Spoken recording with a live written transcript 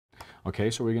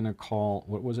Okay, so we're going to call,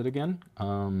 what was it again?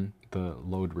 The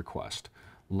load request.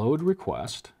 Load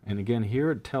request, and again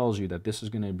here it tells you that this is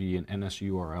going to be an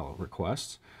NSURL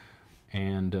request.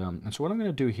 And so what I'm going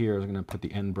to do here is I'm going to put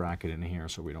the end bracket in here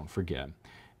so we don't forget.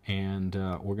 And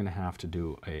we're going to have to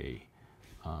do a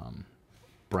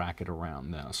bracket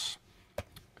around this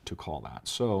to call that.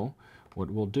 So what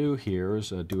we'll do here is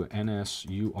do an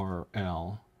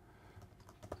NSURL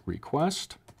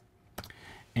request.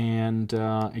 And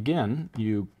again,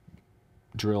 you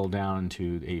drill down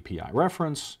into the API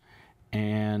reference.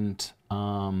 And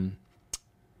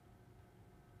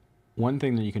one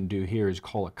thing that you can do here is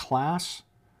call a class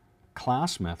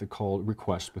method called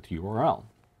request with URL.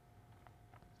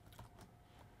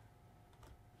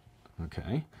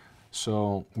 Okay,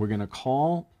 so we're going to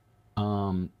call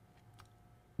the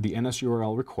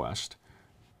NSURL request,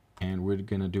 and we're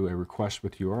going to do a request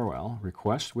with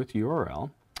URL,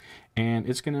 and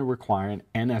it's going to require an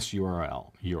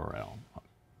NSURL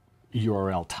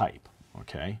URL type.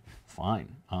 Okay,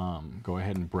 fine. Go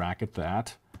ahead and bracket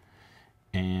that,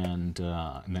 and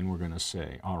then we're going to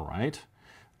say, all right.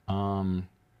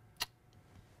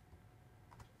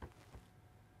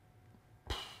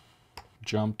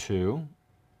 Jump to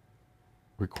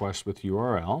request with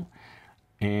URL,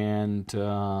 and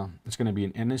it's going to be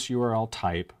an NSURL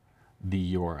type,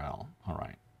 the URL. All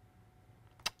right.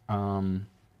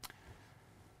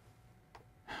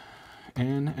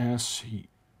 NSURL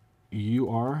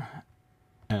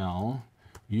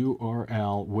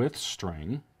with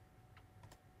string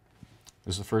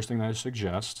is the first thing that I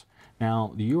suggest.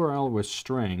 Now, the URL with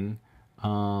string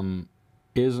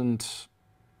isn't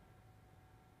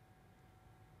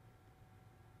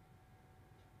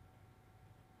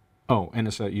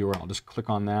NSURL. Just click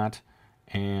on that,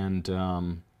 and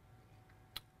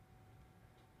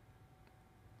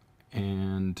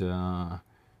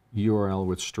URL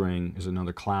with string is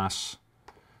another class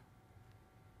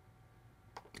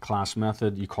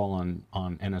method you call on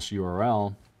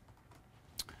NSURL,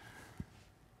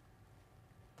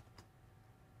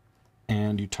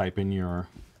 and you type in your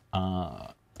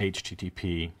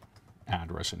HTTP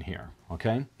address in here.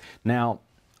 Okay, now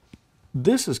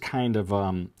this is kind of,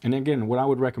 and again, what I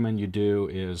would recommend you do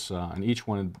is on each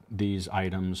one of these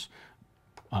items,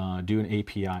 do an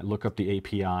API, look up the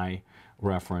API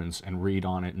reference and read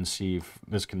on it and see if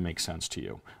this can make sense to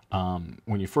you.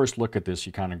 When you first look at this,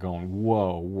 you're kind of going,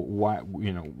 whoa,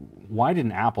 why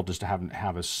didn't Apple just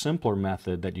have a simpler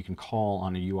method that you can call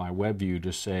on a UI web view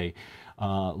to say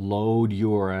load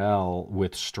URL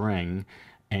with string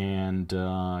and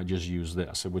just use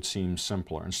this? It would seem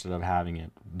simpler instead of having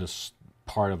it this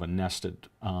part of a nested.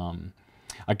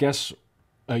 I guess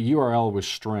a URL with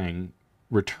string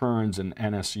returns an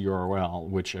NSURL,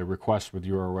 which a request with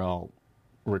URL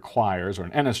requires, or an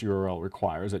NSURL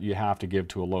requires, that you have to give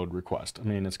to a load request. I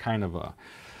mean, it's kind of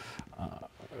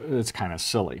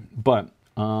silly, but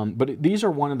these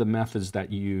are one of the methods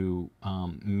that you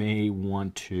may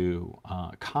want to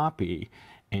copy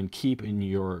and keep in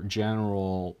your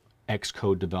general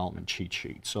Xcode development cheat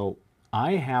sheet. So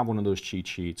I have one of those cheat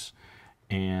sheets,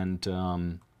 and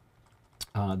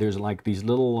there's like these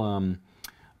little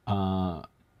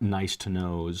nice to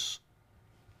knows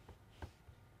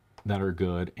that are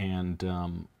good, and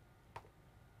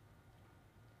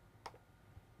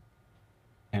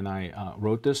I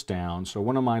wrote this down. So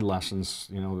one of my lessons,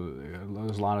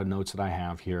 there's a lot of notes that I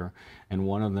have here, and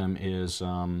one of them is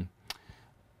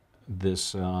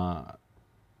this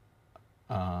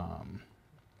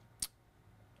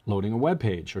loading a web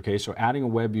page. Okay, so adding a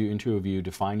web view into a view,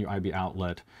 define your IB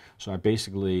outlet. So I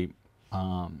basically,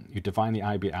 you define the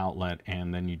IB outlet,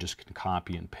 and then you just can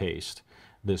copy and paste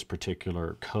this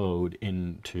particular code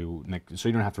into, so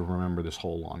you don't have to remember this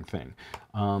whole long thing.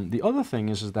 The other thing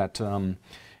is that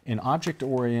in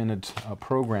object-oriented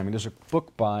programming, there's a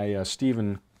book by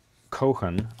Stephen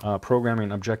Cohen,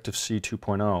 Programming Objective-C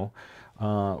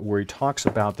 2.0, where he talks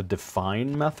about the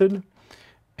define method,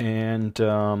 and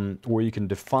where you can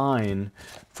define,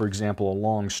 for example, a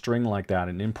long string like that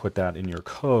and input that in your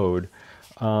code.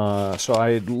 So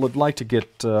I would like to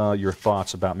get your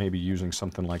thoughts about maybe using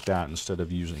something like that instead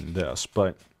of using this.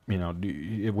 But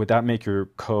would that make your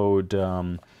code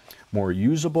more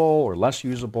usable or less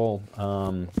usable?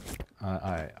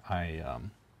 I'd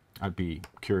be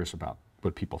curious about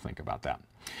what people think about that.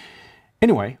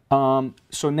 Anyway,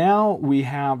 so now we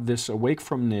have this awake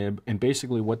from nib, and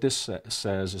basically what this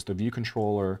says is the view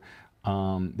controller.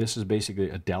 This is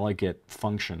basically a delegate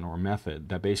function or method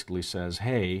that basically says,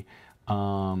 hey,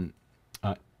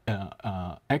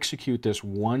 execute this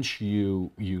once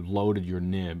you loaded your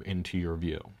nib into your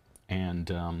view.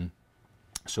 And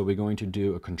So we're going to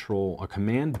do a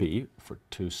Command B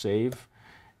to save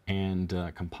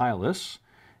and compile this.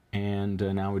 And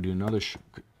now we do another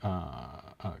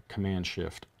Command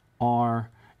Shift R,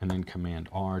 and then Command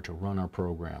R to run our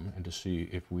program and to see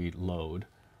if we load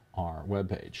our web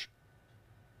page.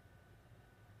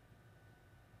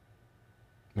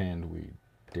 And we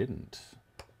didn't.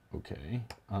 Okay.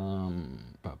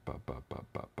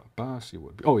 See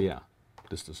what? Oh yeah,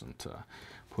 this doesn't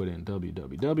put in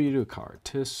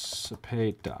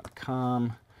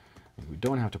www.carticipate.com. And we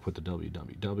don't have to put the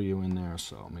www in there,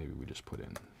 so maybe we just put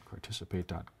in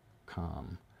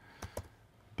carticipate.com,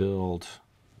 build,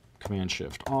 Command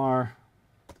Shift R.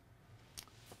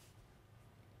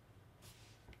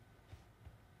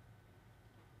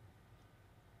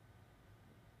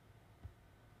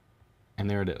 And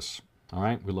there it is. All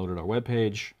right, we loaded our web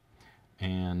page,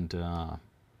 and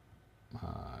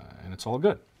it's all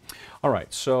good. All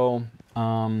right, so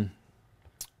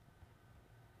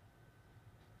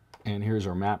and here's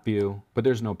our map view, but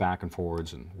there's no back and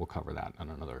forwards, and we'll cover that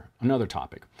on another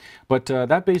topic. But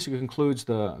that basically concludes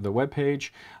the web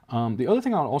page. The other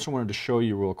thing I also wanted to show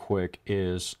you real quick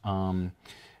is one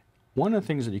of the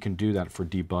things that you can do that for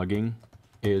debugging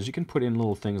is you can put in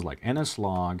little things like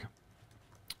nslog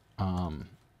and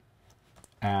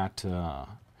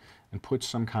put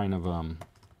some kind of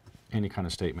any kind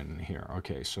of statement in here.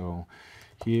 Okay, so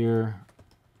here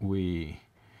we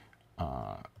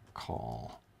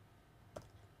call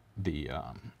the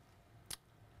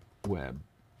web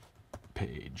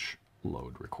page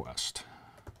load request.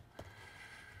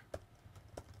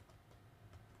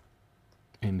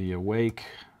 In the awake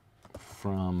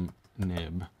from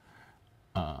nib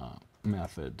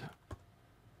method.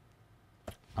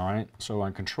 All right, so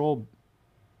I control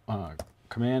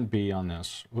Command B on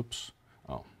this. Oops.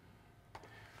 Oh,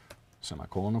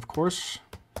 semicolon, of course.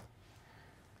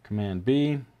 Command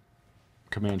B,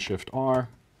 Command Shift R.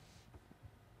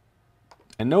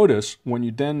 And notice when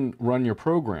you then run your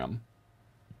program,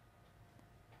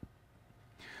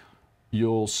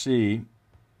 you'll see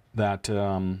that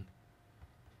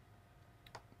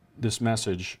this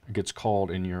message gets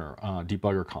called in your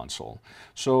debugger console.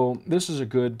 So this is a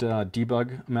good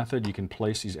debug method. You can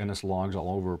place these NSLogs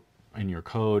all over in your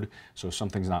code. So if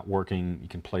something's not working, you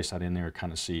can place that in there,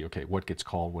 kind of see, okay, what gets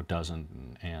called, what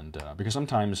doesn't, and because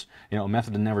sometimes, you know, a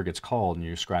method that never gets called, and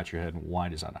you scratch your head, why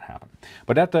does that not happen?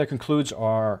 But that concludes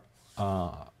our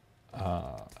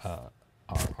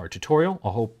tutorial. I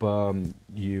hope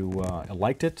you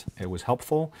liked it. It was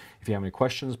helpful. If you have any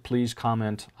questions, please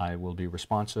comment. I will be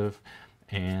responsive.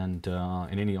 And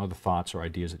any other thoughts or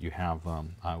ideas that you have,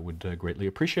 I would greatly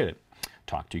appreciate it.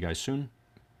 Talk to you guys soon.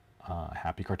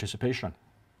 Happy carticipation.